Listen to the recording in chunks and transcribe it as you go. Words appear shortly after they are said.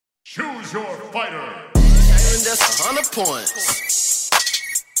Choose your fighter. And that's 100 points.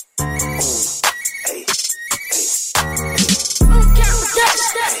 Hey.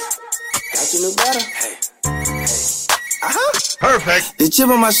 Got you new better? Hey. Perfect. The chip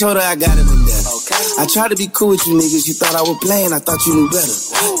on my shoulder, I got it in there. Okay. I tried to be cool with you niggas. You thought I was playing, I thought you knew better.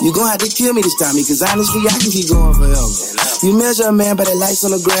 You gon' have to kill me this time, because honestly, I can keep going forever. You measure a man by the lights on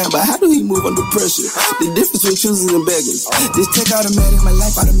the ground, but how do he move under pressure? The difference between choosers and beggars. This take automatic, my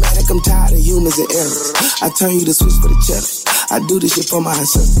life automatic. I'm tired of humans and errors. I turn you to switch for the cheddar. I do this shit for my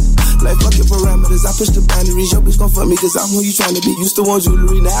ancestors. Like fuck your parameters, I push the boundaries. Your bitch gon' fuck me, cause I'm who you tryna be. Used to want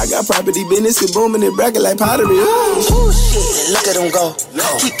jewelry, now I got property business and booming and bracket like pottery. Ooh, shit, look at them go.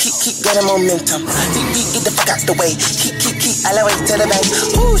 Keep getting momentum. Beat, get the fuck out the way. Keep, elevate to the bank.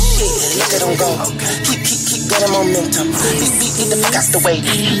 Ooh, shit, look at them go. Keep getting momentum. Beat, get the fuck out the way.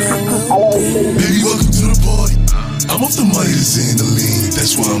 Baby, welcome to the party. I'm off the Midas and the lean,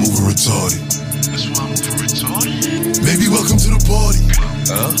 that's why I'm over retarded. Baby, welcome to the party.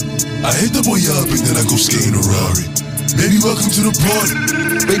 I hit the boy up and then I go skating a Rari. Baby, welcome to the party.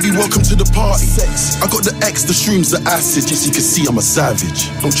 Baby, welcome to the party. I got the X, the shrooms, the acid. Just so you can see I'm a savage.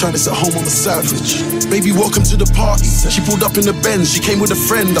 Don't try this at home, I'm a savage. Baby, welcome to the party. She pulled up in the Benz, she came with a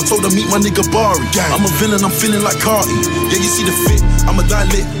friend. I told her meet my nigga Bari. I'm a villain, I'm feeling like Carti. Yeah, you see the fit, I'm a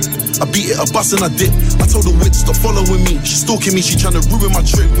dilate. I beat it, I bust and I dip. I told the witch stop following me. She stalking me, she tryna ruin my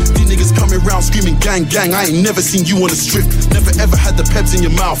trip. These niggas coming round screaming gang, gang. I ain't never seen you on a strip. Never ever had the peps in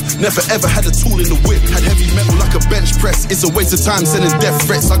your mouth. Never ever had a tool in the whip. Had heavy metal like a bench press. It's a waste of time sending death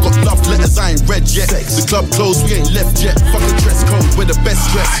threats. I got love letters, I ain't read yet. The club closed, we ain't left yet. Fuck a dress code, we're the best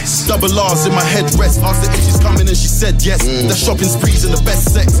dress. Double R's in my headrest. Asked her if she's coming and she said yes. The shopping sprees and the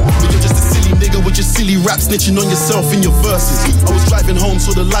best sex. But you're just a silly nigga with your silly rap, snitching on yourself in your verses. I was driving home so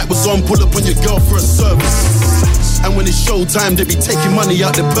the light was on. Pull up on your girl for a service. And when it's showtime, they be taking money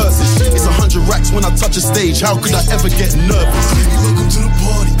out their purses. It's 100 racks when I touch a stage. How could I ever get nervous? Baby, welcome to the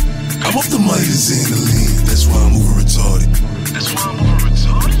party. I'm off the Midas and the lean, that's why I'm over retarded.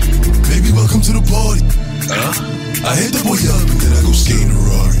 Baby, welcome to the party. I hit the boy up and then I go skating a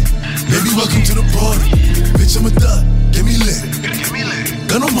Rari. Baby, welcome to the party. Bitch, I'm a thot, get me lit.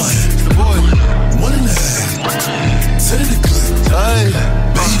 Gun on my head. 1.5. 10 in the clip.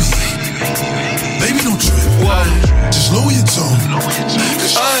 Baby, don't trip. Just lower your tone.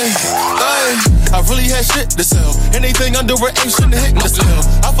 I really had shit to sell. Anything under an A shouldn't hit the sell.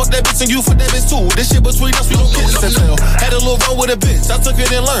 I fuck that bitch and you fuck that bitch too. This shit between us, we don't kiss and tell. Had a little run with a bitch, I took it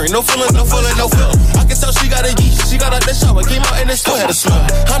and learned. No feeling, no feeling, no feel. I can tell she got a yeast. She got out the shower, came out and it still had a smell.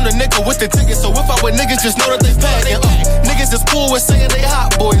 I'm the nigga with the ticket, so if I with niggas, just know that they packing. Niggas is cool with saying they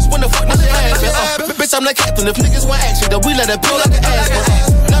hot boys. When the fuck does it happen? Bitch, I'm the captain. If niggas want action, then we let it blow like an ass.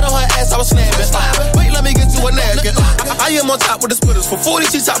 Not on her ass, I was snapping. Wait, let me get to a napkin. I am on top with the splitters. For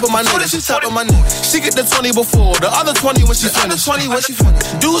 40, she top of my nigga. She get the 20 before, the other 20 when she finished.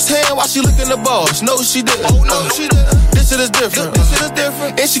 Deuce hand while she licking the balls. No, she didn't. This shit is different.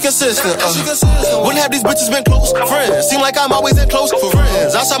 And she consistent. Wouldn't have these bitches been close friends. Seem like I'm always in close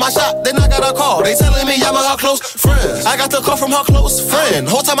friends. I shot my shot, then I got a call. They telling me I'm her close friends. I got the call from her close friend.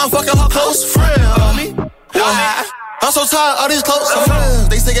 Whole time I'm fucking her close friend. I'm so tired of these close friends.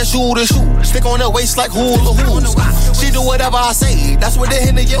 They say I shoot and shoot. Stick on their waist like hula hoops. She do whatever I say. That's what they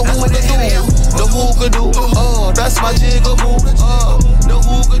hit the who could do. The who could do. Oh, that's my jigaboo. The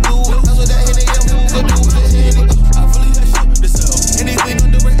who could do. That's what that hit the who could do. I really had shit to sell. Anything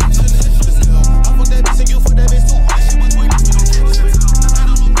under it. I fuck that bitch and you fuck that bitch too. That shit was way too. I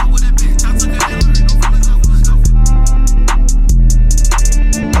don't know with that bitch. I took it and learned.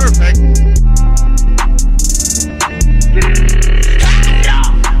 Perfect.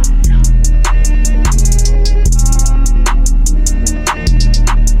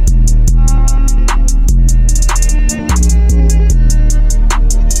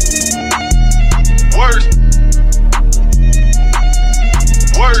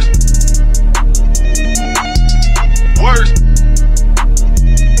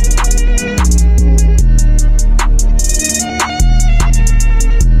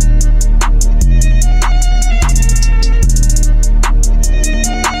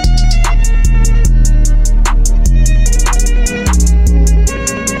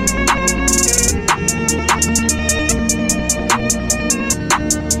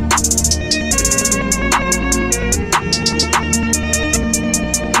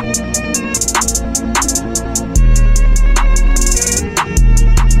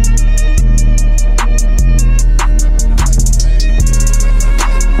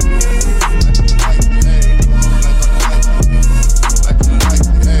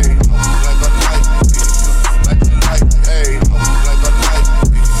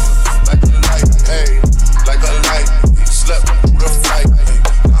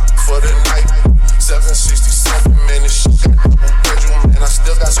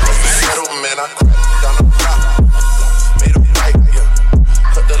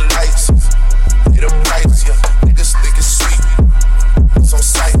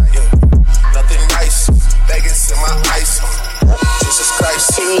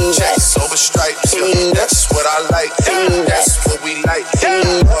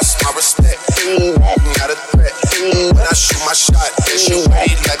 respect. Not a threat. When I shoot my shot, that shit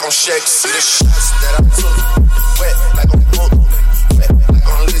wait like on Shaq. See the shots that I took, wet like on Book, wet like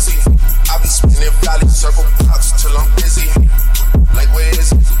on Lizzie. I be spinning valley circle blocks till I'm busy. Like where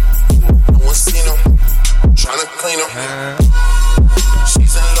is it? No one seen him. Tryna clean him.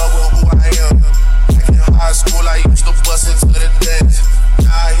 She's in love with who I am. Back in high school, I used to bust into the dance.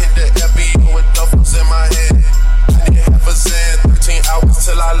 Now I hit the FBU with duffels in my hand. I did half a Zan, 13 hours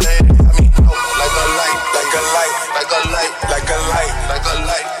till I land. I mean, like a light, like a light, like a light, like a light, like a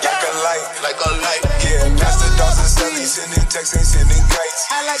light, like a light, like a light. Yeah, Master Dawson Sally sending texts and sending kites.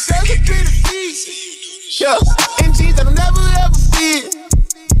 I like those pretty feet. Yeah, and G's that I'll never ever feel.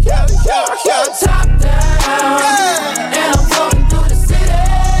 Yeah, top down. Yeah. And I'm going through the city.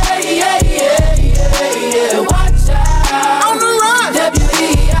 Yeah. Watch out. On the run. WE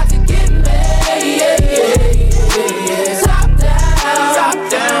out to get me. Yeah. Top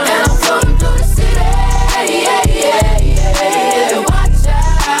down. And I'm going through the city. Yeah. Watch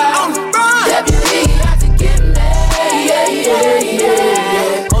out. On the run. WE out to get me. Yeah.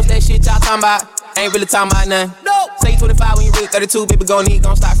 Most that shit y'all talking about ain't really talking about nothing. No. Say 25 when you really 32, baby, gon'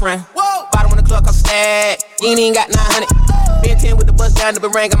 stop friend. Whoa. Bottom on the club, cost a stack. You ain't got 900. Been 10 with the bus down the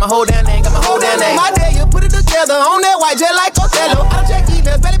ring, got my whole down name, My day, you put it together on that white jet like Othello. I don't check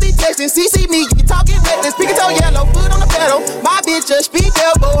emails, better be texting. CC me, you be talking reckless. Speaking toe yellow, foot on the pedal. My bitch just speak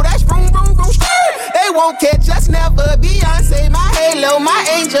elbow, that's vroom, vroom, vroom. They won't catch us never. Beyonce, my halo, my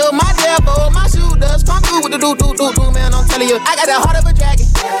angel, my devil, my shooters. Come through with the do, man, I'm telling you. I got the heart of a dragon.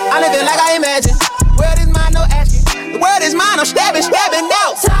 I live it like I imagine. Word is mine, no asking. The word is mine, I'm stabbing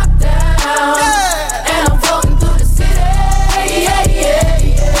out. Top down, and I'm floating through the city. Yeah.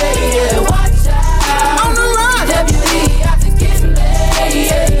 Watch out. On the run. WE out to get me.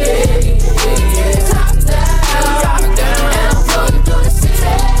 Top down, and I'm floating through the city.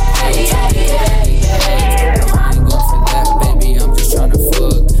 I ain't go for that, baby, I'm just tryna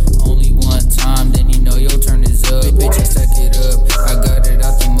fuck. Only one time, then you know your turn is up. Hey, bitch, I stack it up, I got it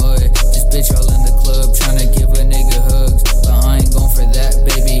out the mud. This bitch all in the club, tryna give a nigga hugs. But I ain't gon' for that,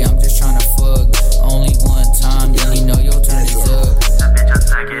 baby, I'm just tryna fuck. Only one time, then you know your turn is up. That bitch, I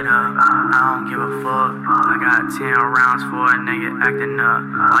stack it up, I don't give a fuck. I got 10 rounds for a nigga acting up.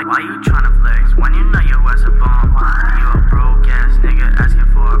 Like, why you tryna flex when you know your ass a bum? You a broke ass nigga asking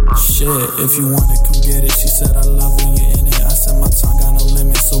for a buck. Shit, if you want it, come get it. She said I love when you're in it. I said my tongue got no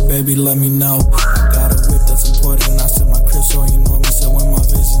limit, so baby, let me know. Got a whip that's important. I said my crib, so you know me. Said when my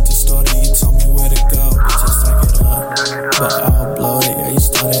vision distorted, you told me where to go. Bitch, I stack it up, but I'll blow it. Yeah, you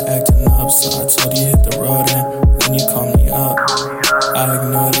started acting up, so I told you hit the road and then you called me up. I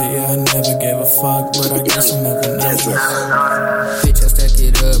ignored it, yeah, I never gave a fuck, but I guess you never know. Bitch, I stack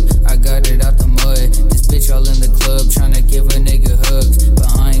it up, I got it out the mud. This bitch all in the club, tryna give a nigga hugs. But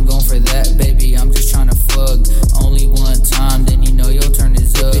I ain't gon' for that, baby, I'm just tryna fuck. Only one time, then you know your turn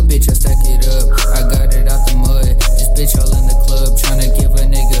is up. Bitch, I stack it up, I got it out the mud. This bitch all in the club, tryna give a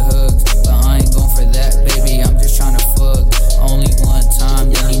nigga hugs. But I ain't gon' for that, baby, I'm just tryna fuck. Only one time,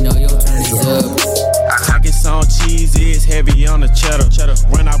 then you know your turn is up. Pockets on cheese, it's heavy on the cheddar.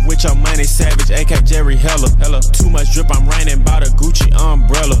 Run off with your money, savage, AK Jerry Heller. Too much drip, I'm raining by the Gucci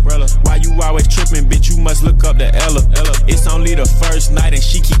umbrella. Why you always tripping, bitch? You must look up to Ella. It's only the first night and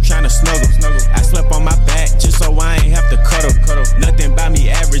she keep tryna snuggle. I slept on my back just so I ain't have to cuddle. Nothing by me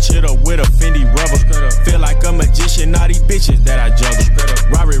average, hit her with a Fendi rubber. Feel like a magician, all these bitches that I juggle.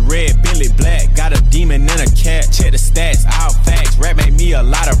 Rory red, Billy black, got a demon and a cat. Check the stats, all facts. Rap made me a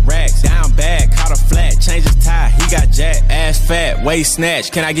lot of racks. Down bad, caught a flat, change his tie, he got jacked. Ass fat, waist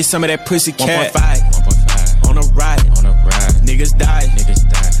snatch. Can I get some of that pussy cat? 1.5 on a ride. Niggas die.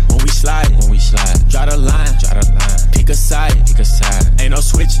 When we slide. Draw the line. Pick a side. Ain't no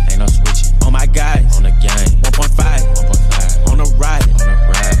switching. On my guys. On the gang. 1.5 on a ride.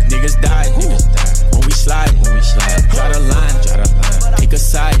 Niggas die. When we slide. Draw the line. Pick a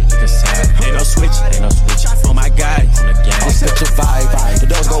side. Ain't no switching. On my guys. On the gang. I'll set your vibe. The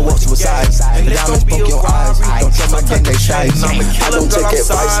doors gon' walk to a side. The diamonds poke your eyes. Don't tell my gang they shy. I don't take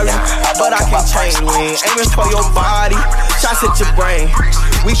advice. But I can change. We ain't aiming for your body. Shots at your brain.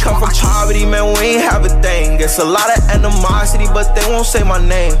 We come from poverty, man, we ain't have a thing. It's a lot of animosity, but they won't say my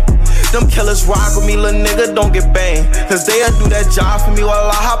name. Them killers rock with me, little nigga, don't get banged. Cause they'll do that job for me while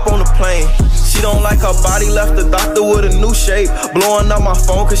I hop on the plane. She don't like her body, left the doctor with a new shape. Blowing up my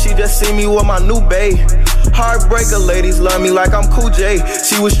phone cause she just see me with my new babe. Heartbreaker, ladies love me like I'm Cool J.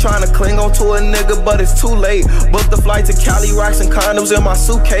 She was trying to cling on to a nigga, but it's too late. Booked the flight to Cali, rocks and condoms in my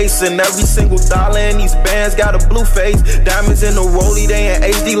suitcase. And every single dollar in these bands got a blue face. Diamonds in the rollie, they in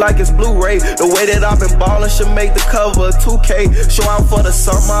HD like it's Blu-ray. The way that I've been ballin' should make the cover of 2K. Show out for the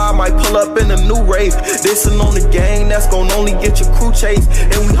summer, I might pull up in a new rave. Dissin' on the gang, that's gon' only get your crew chase.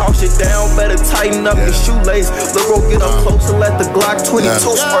 And we hawk shit down, better tighten up your shoelace. Look, bro, get up close and let the Glock 22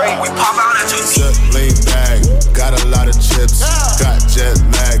 spray. We pop out at your teeth. Lean back, got a lot of chips. Got jet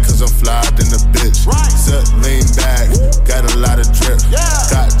lag, cause I'm flyed in the bitch. Sit lean back, got a lot of drip.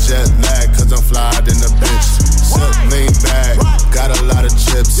 Got jet lag, cause I'm flyed in the bitch. Sit lean back, got a lot of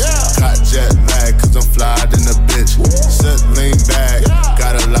chips. Got jet lag, cause I'm flyed in the bitch. Sit lean back,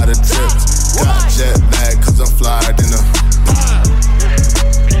 got a lot of drip. Got jet lag, cause I'm flyed in the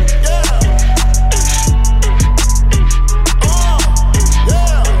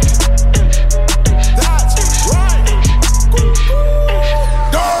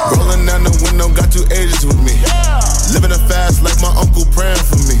got 2 ages with me. Living a fast life, my uncle praying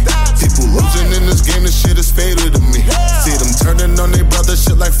for me. People losing in this game, this shit is fatal to me. See them turning on their brother,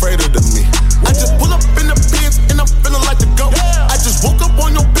 shit like Fredo to me. I just pull up in the Benz and I'm feeling like the GOAT. I just woke up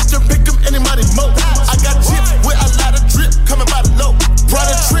on your bitch and pick up anybody mo. I got chips with a lot of drip coming by the low. Brought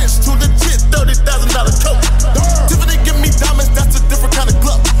a trench to legit $30,000 coat. Tiffany give me diamonds, that's a different kind of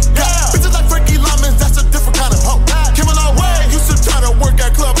glove. Got bitches like Frankie Lyman, that's a different kind of hoe. Came a long way, used to try to work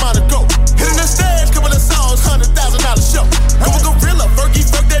at Club Monaco. Hitting the stage, couple of songs, $100,000 show. I'm a gorilla, Fergie,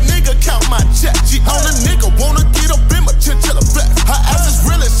 fuck that nigga, count my check. She on a nigga, wanna get up in my chinchilla flex. Her ass is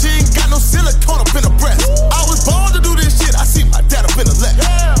real and she ain't got no silicone up in her breast. I was born to do this shit, I see my dad up in the leg.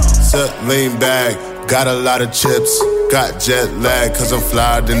 Sit lean back, got a lot of chips. Got jet lag, cause I'm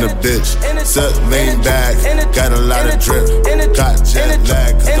flyed in the bitch. Sit lean back, got a lot of drip. Got jet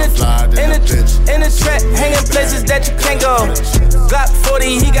lag, cause I'm flyed in the bitch. In the trap, hanging places that you can't go. Glock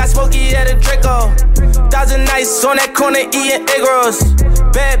 40, he got smoky at a Draco. 1,000 nights on that corner eating egg rolls.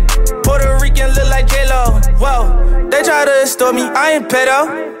 Bad Puerto Rican look like J-Lo. Whoa, they try to extort me, I ain't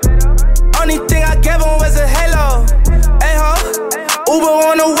pedo. Only thing I gave him was a halo. Hey ho, Uber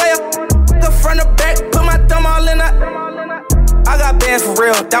on the way up. The front or back, put my thumb all in the. I got bands for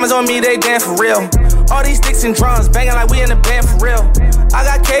real, diamonds on me, they dance for real. All these sticks and drums, banging like we in the band for real. I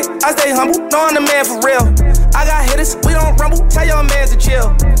got cake, I stay humble, know I'm the man for real. I got hitters, we don't rumble, tell your mans to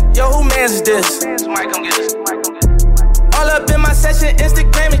chill. Yo, who mans is this? Somebody come get this. All up in my session,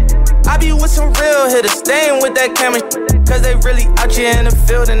 Instagramming. I be with some real hitters, staying with that camera. Cause they really out here in the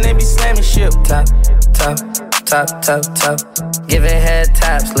field and they be slamming shit. Top, top, top, top, top. Giving head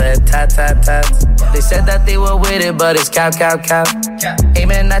taps, left tap, tap, taps. They said that they were with it, but it's cap, cap, cap.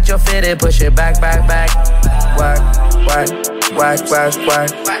 Aiming at your fitted, push it back, back, back. Whack, whack, whack, whack, whack.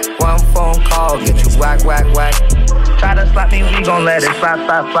 One phone call, get you whack, whack, whack. Try to slap me, we gon' let it slap,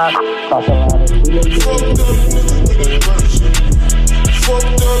 slap, slap. Fuck that nigga with his version. Fuck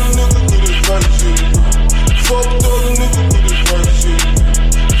that nigga with his version. Fuck that nigga with his version.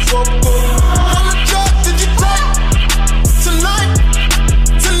 Fuck that. How much drop did you take tonight?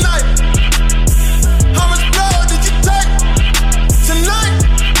 Tonight. How much blood did you take tonight?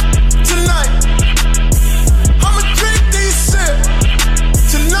 Tonight. How much drink do you sip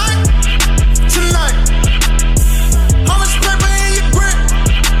tonight? Tonight. How much paper in your grip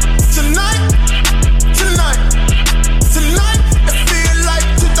tonight? Tonight. Tonight. It feel like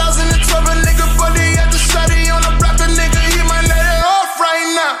 2012, a nigga buddy at the shawty on a rapper nigga, he might let it off right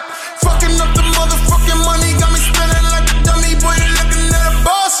now. Fucking up the motherfucking money, got me spending like a dummy, boy, you looking at a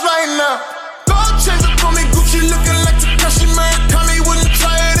boss right now. Gold chains up on me, Gucci looking like Takashi Murakami, wouldn't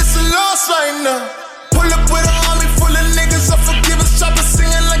try it, it's a loss right now. Pull up with an army full of niggas, I forgive us, chopper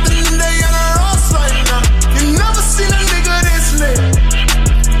singing like the Ninja and a Ross right now. You never seen a nigga this lit,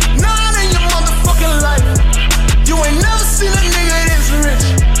 not in your motherfucking life. You ain't never seen a nigga this rich.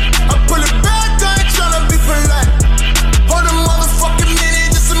 I pull it back, I ain't tryna be polite. Hold a motherfucking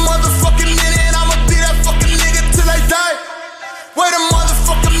minute, just a motherfucking minute. I'ma be that fucking nigga till I die. Wait a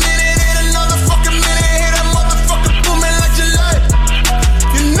motherfucking minute, hit another fucking minute. Hit that motherfucker booming like July.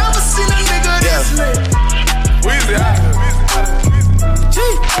 You never seen a nigga this lit. Weezy,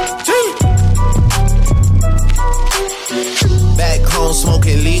 Back home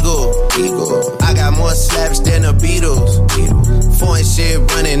smoking legal. I got more slaps than the Beatles. Foreign shit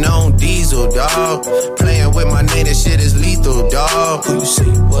running on diesel, dawg. Playing with my name, this shit is lethal, dawg. Who you say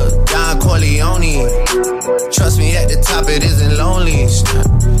what? Don Corleone. Trust me, at the top it isn't lonely.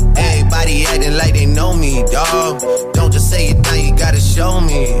 Everybody acting like they know me, dawg. Don't just say it down, you gotta show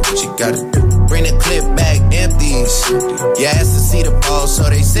me what you gotta do. Bring the clip back empty. You asked to see the ball, so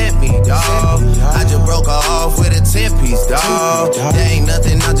they sent me, dawg. I just broke a ain't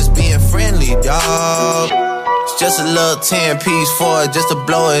nothing, I'm just being friendly, dawg. It's just a little 10-piece for it, just to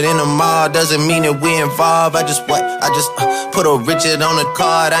blow it in the mall. Doesn't mean that we involved. I just put a Richard on the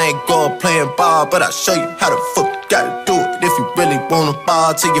card. I ain't go playing ball, but I'll show you how the fuck you gotta do it. If you really wanna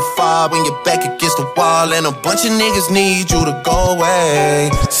ball till you fall when you're back against the wall. And a bunch of niggas need you to go away.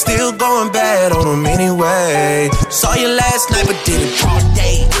 Still going bad on them anyway. Saw you last night but did it all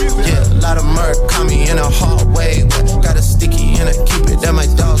day. Yeah, a lot of murk caught me in a hallway. Got a sticky and I keep it at my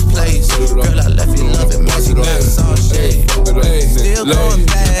dog's place. Girl, I left you loving messy, that's all shade. Still going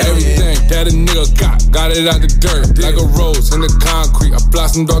bad. Everything that a nigga got it out the dirt. Like a rose in the concrete, I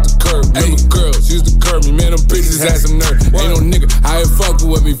blossomed off the curb. Remember girls used to curb me, man, them bitches had some nerve. Ain't no nigga I ain't fucking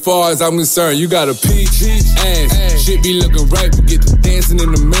with me far as I'm concerned. You got a peach ass, shit be looking right. But get to dancing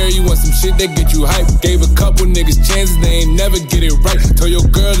in the mirror, you want some shit that get you hype. Gave a couple niggas chances, they ain't never get it right. Told your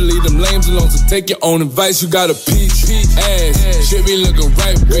girl to leave them lames alone, so take your own advice. You got a peach ass, shit be looking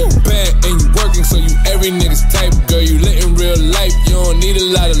right. Girl, you bad and you working, so you every nigga's type. Girl, you lit in real life, you don't need a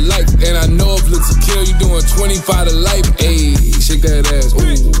lot of likes. And I know if looks a kill, you doing 25 to life. Ayy, shake that ass,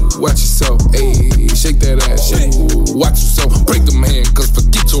 ooh, watch yourself. Ayy, shake that ass, ooh, watch yourself. Break them hand, cause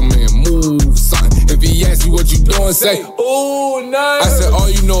forget your man, move, son. If he asks you what you doing, say, ooh, nice. I said, all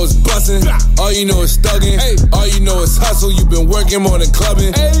you know is bustin', all you know is thuggin', all you know is hustle. You been working more than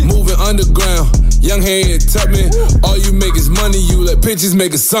clubbing, moving underground. Young head Tubman, all you make is money, you let bitches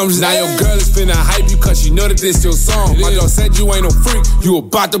make assumptions. Now your girl is finna hype you cause she know that this your song. My dog said you ain't no freak, you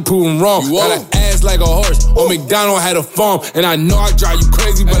about to prove him wrong. Got an ass like a horse, on McDonald had a farm. And I know I drive you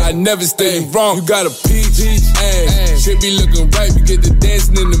crazy, but I never stay wrong. You got a peach ass, shit be looking right. You get to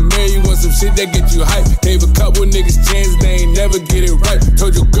dancing in the mirror, you want some shit that get you hype. Gave a couple niggas chances, they ain't never get it right.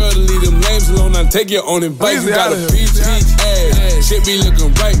 Told your girl to leave them lames alone, now take your own advice. You got a peach ass, shit be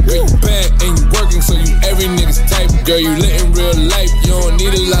looking right. Girl, you bad and you working, so you every nigga's type. Girl, you lit in real life, you don't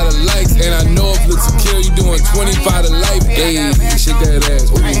need a lot of likes. And I know if looks a kill, you doing 25 to life. Ayy, shake that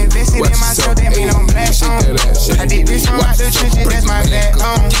ass, ooh, watch yourself. Ayy, shake that ass, shake. I did this from out the trenches, that's my back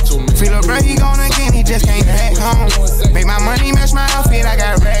home. Feel a bro, he gone again, he just came back home. Make my money match my outfit, I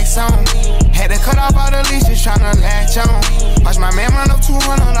got racks on. Had to cut off all the leashes, tryna latch on. Watch my man run up 200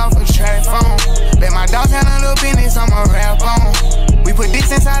 off a track phone. Let my dogs handle the business, I'ma rap on. We put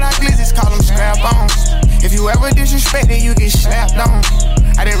dicks inside our glizzards, call them strap-ons. If you ever disrespect it, you get slapped on.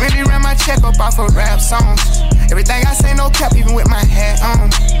 I didn't really run my check up off of rap songs. Everything I say, no cap, even with my hat on.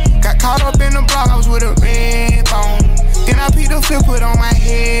 Got caught up in the block, I was with a red bone. Then I peed the flip, put on my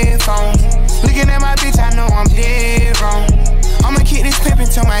headphones. Looking at my bitch, I know I'm dead wrong. I'ma kick this pimp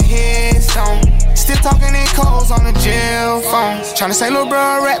until my head's stone. Still talking in codes on the jail phone. Tryna say lil' bro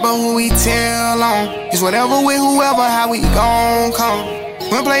a rap, but who we tell on? It's whatever with whoever, how we gon' come.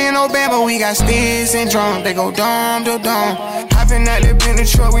 We ain't playing no band, but we got sticks and drums. They go dum to dum. Hopping out the bin the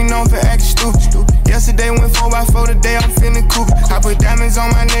truck, we known for acting stupid. Yesterday went 4x4, today I'm feeling cool. I put diamonds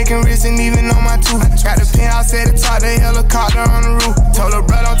on my neck and wrist and even on my tooth. Got the penthouse at the top, the helicopter on the roof. Told her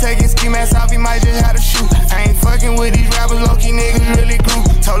bro don't take his ski mask off, he might just have to shoot. I ain't fucking with these rappers, low-key niggas really cool.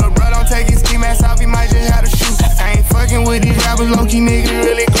 Told her bro don't take his ski mask off, he might just have to shoot. I ain't fucking with these rappers, low-key niggas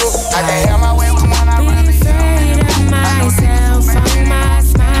really cool. I can have my way with one, I run the show. Myself on my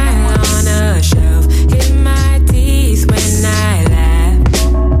smile on a shelf, hit my teeth when I laugh.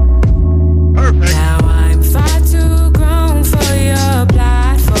 Perfect. Now I'm far too grown for your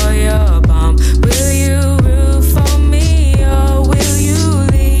plot, for your bomb. Will you root for me or will you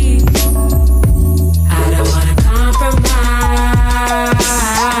leave? I don't wanna compromise.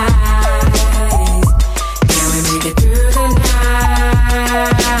 Can we make it through the night?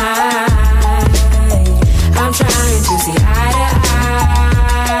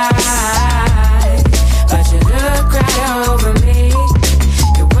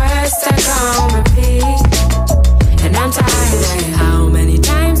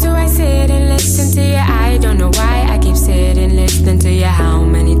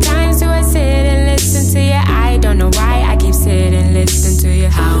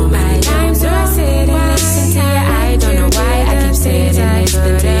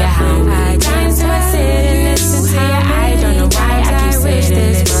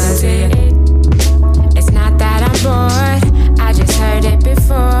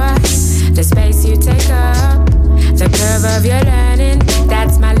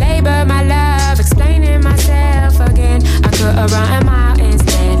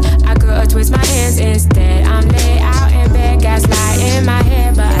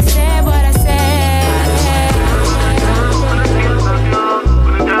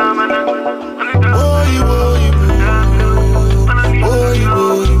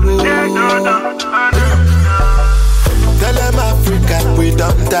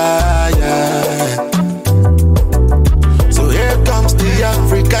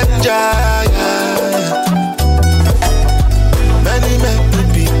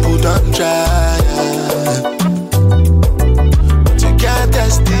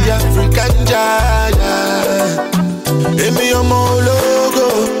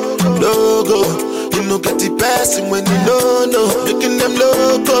 person when you know, making them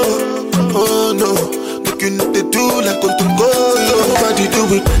loco. Oh no, making they do like Cotocoto. Nobody do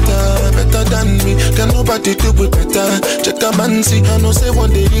it better than me. Can nobody do it better? Check a man see, I know say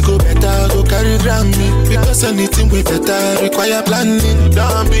one day he go better, go carry Grammy. Because anything way better require planning.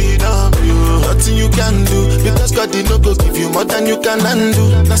 Don't be nothing you can do. Because God did not go give you more than you can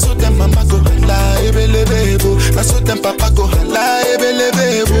undo. That's what them mama go hala, ebelebebo. That's what them papa go hala,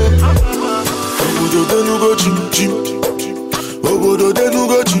 ebelebebo. Obodo denu go chim chim. Obodo denu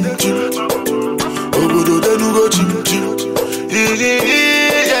go chim chim. Obodo denu go chim chim.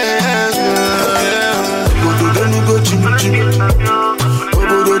 Obodo denu go chim chim.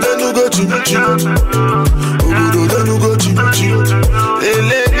 Obodo denu go chim chim. Obodo denu go chim chim.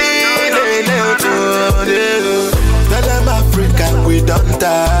 Tell them Africa we don't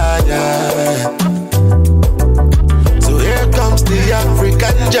tire. So here comes the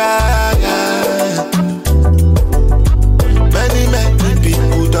African giant. Many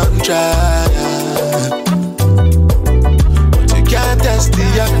people don't try, but you can't test the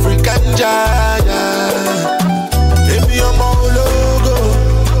African giant. Baby, I'm all logo.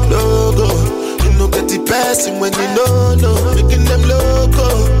 You know get the person when you know, making them loco.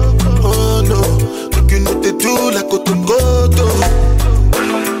 Oh no, making what they do like Cotocoto.